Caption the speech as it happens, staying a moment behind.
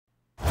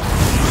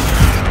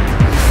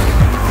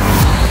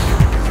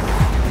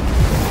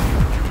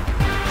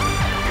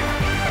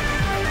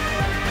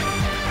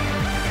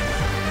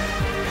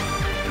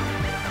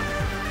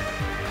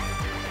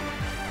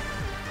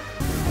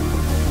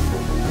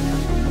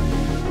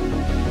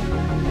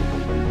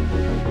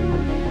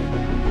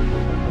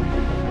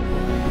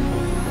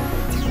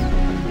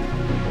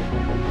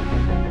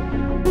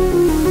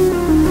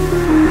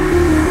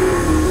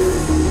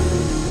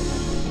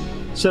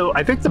So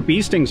I think the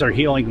bee stings are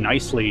healing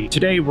nicely.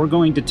 Today we're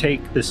going to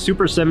take the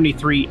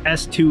SUPER73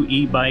 S2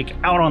 e-bike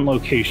out on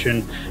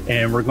location,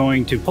 and we're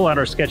going to pull out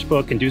our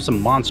sketchbook and do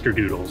some monster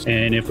doodles.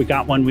 And if we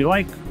got one we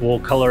like, we'll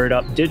color it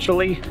up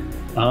digitally.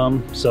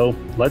 So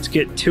let's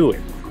get to it.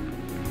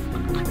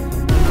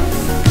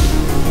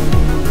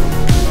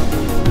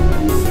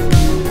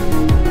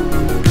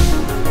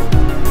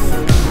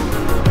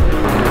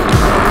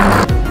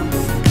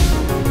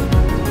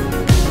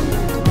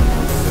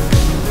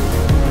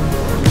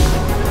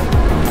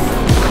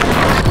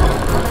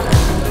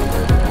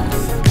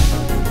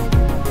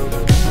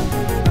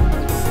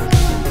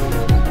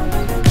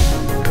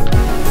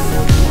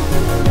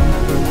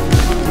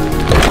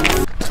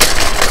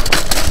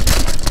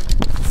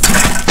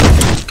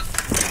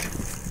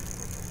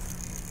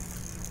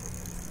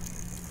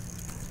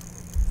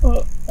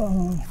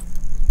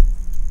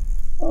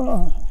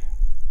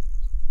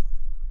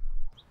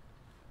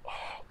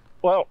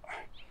 Well,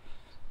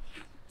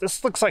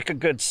 this looks like a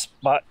good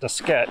spot to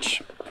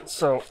sketch,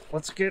 so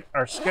let's get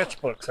our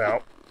sketchbooks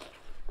out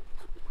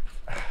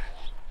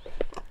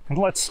and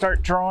let's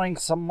start drawing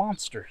some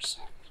monsters.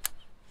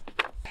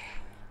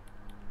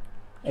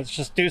 Let's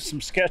just do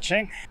some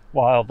sketching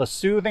while the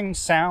soothing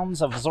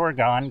sounds of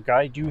Zorgon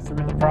guide you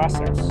through the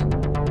process.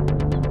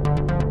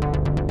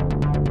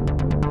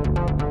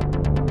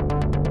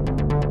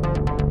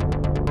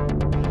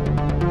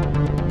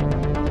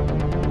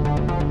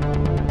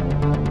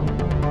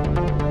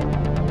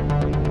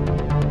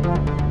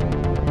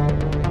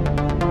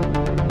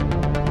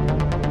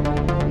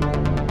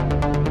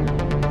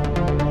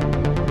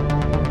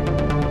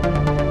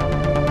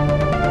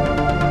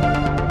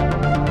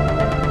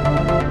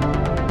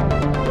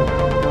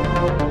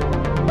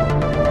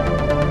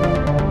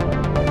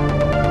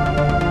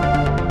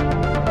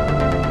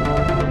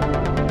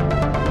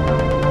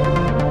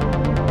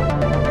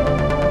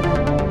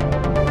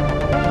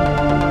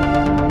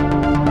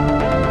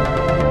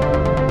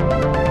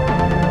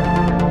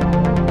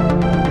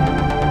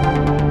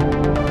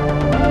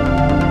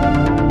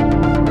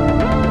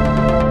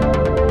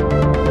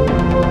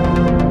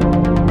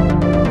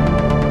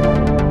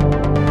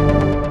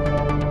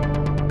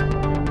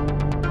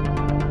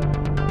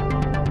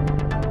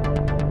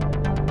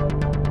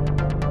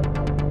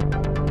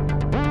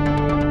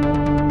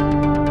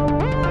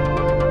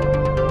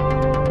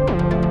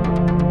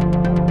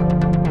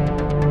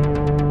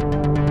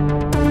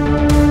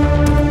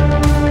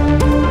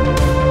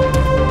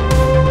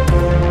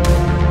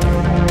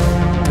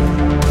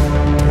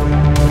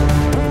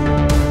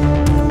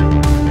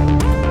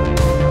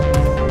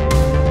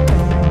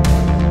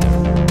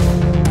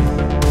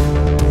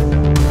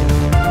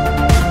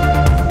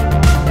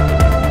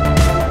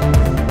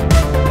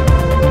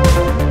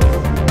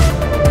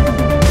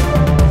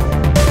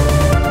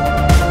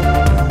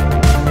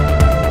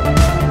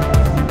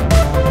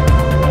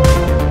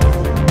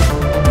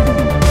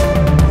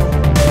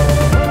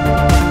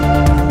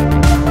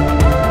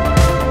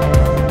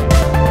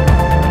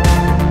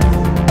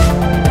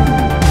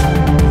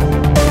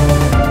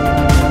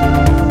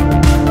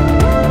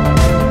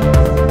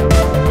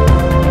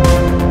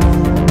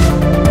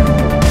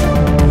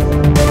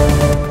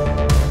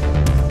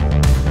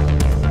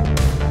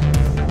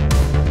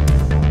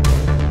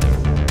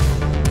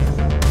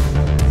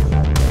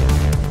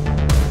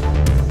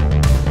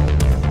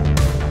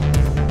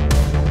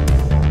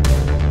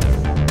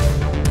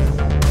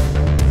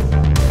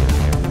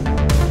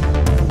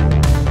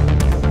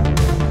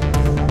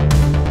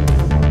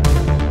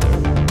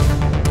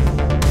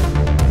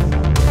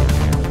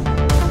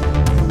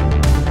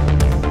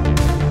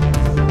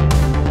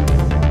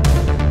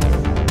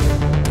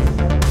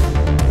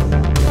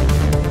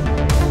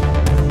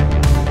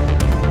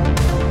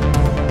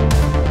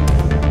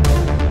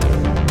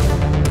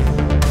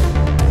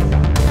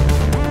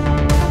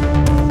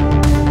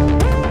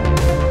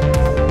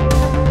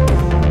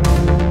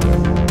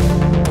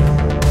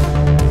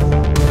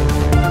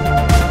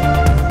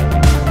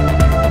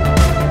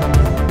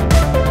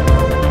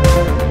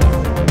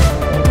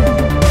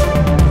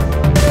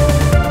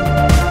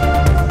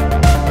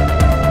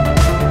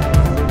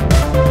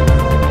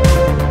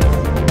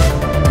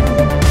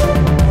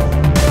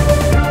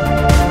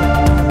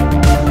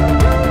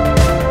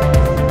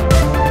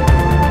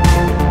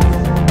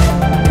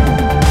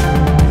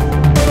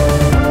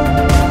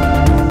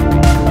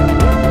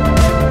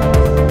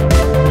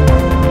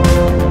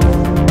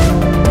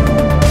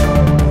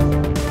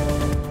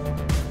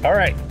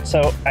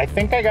 So I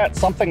think I got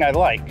something I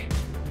like.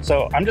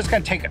 So I'm just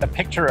going to take a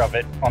picture of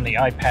it on the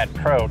iPad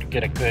Pro to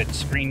get a good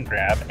screen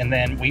grab, and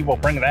then we will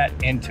bring that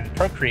into the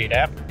Procreate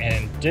app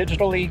and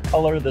digitally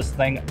color this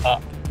thing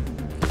up.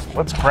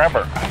 Let's grab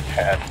our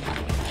iPad.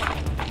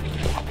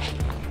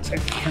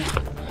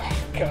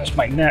 Gosh,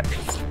 my neck.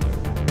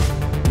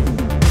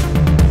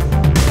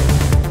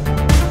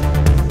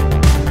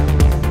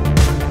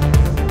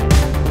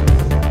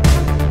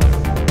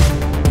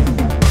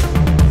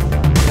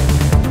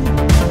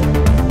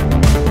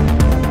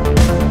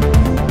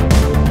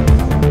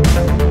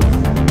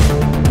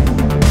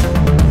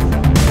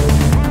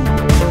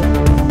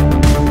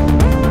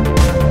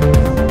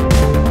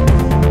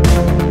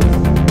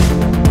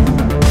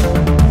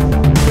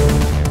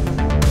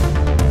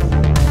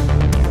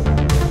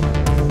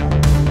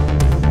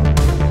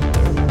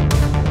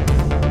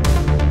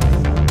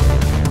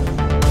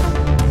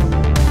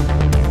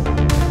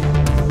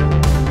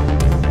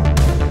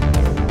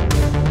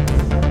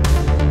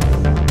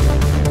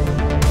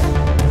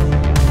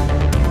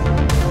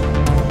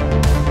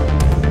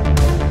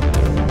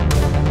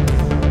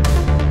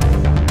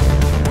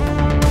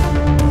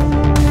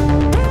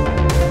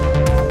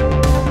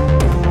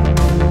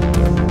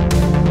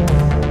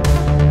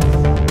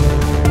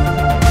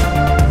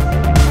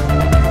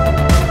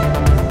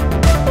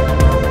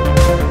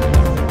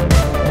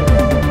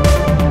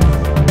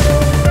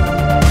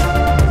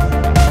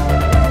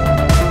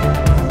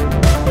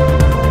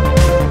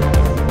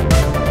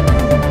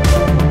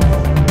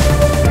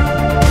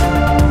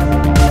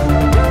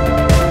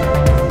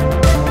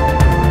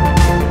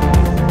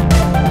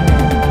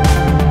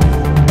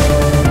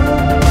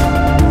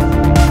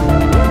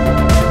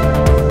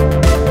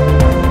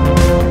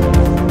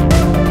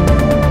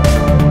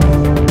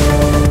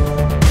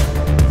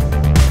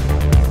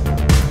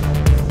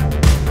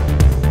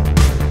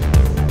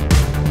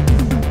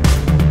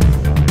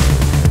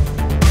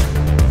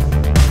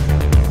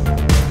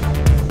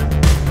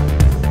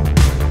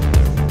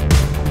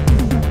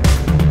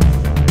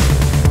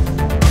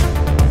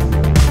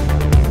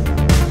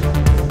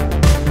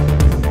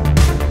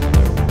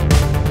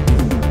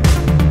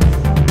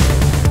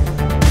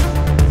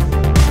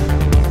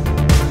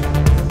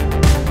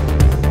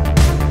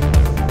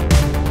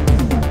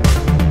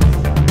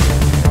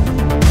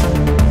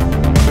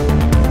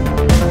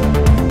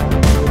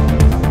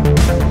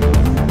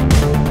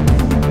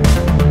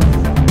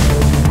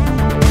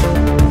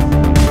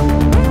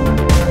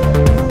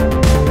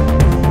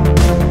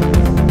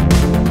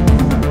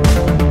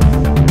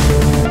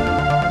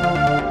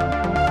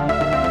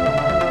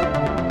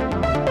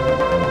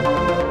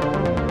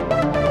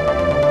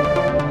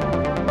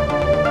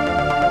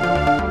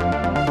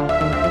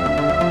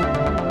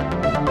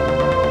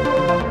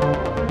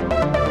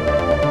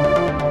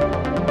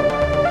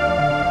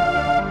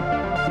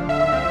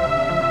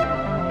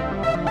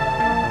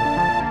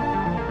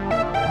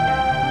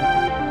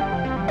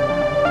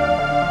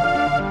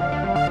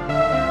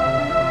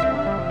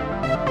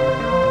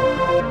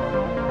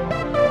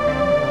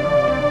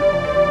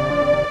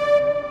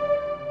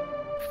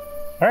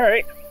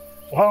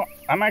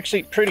 I'm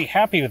actually pretty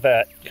happy with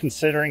that,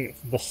 considering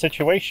the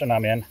situation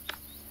I'm in.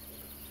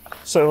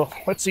 So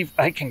let's see if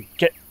I can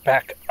get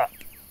back up.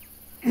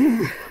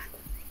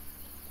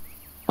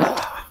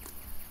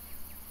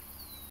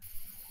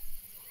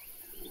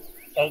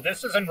 Oh,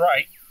 this isn't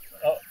right.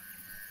 Oh.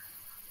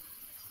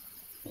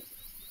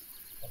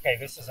 Okay,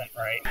 this isn't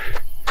right.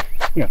 I'm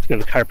gonna have to go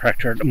to the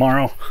chiropractor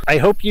tomorrow. I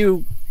hope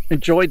you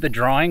enjoyed the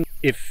drawing.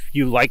 If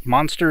you like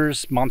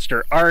monsters,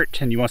 monster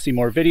art, and you want to see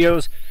more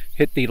videos,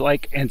 hit the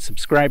like and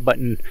subscribe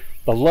button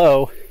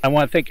below. I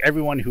want to thank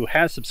everyone who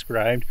has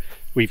subscribed.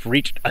 We've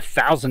reached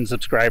 1,000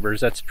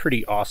 subscribers. That's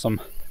pretty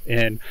awesome.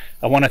 And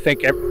I want to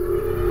thank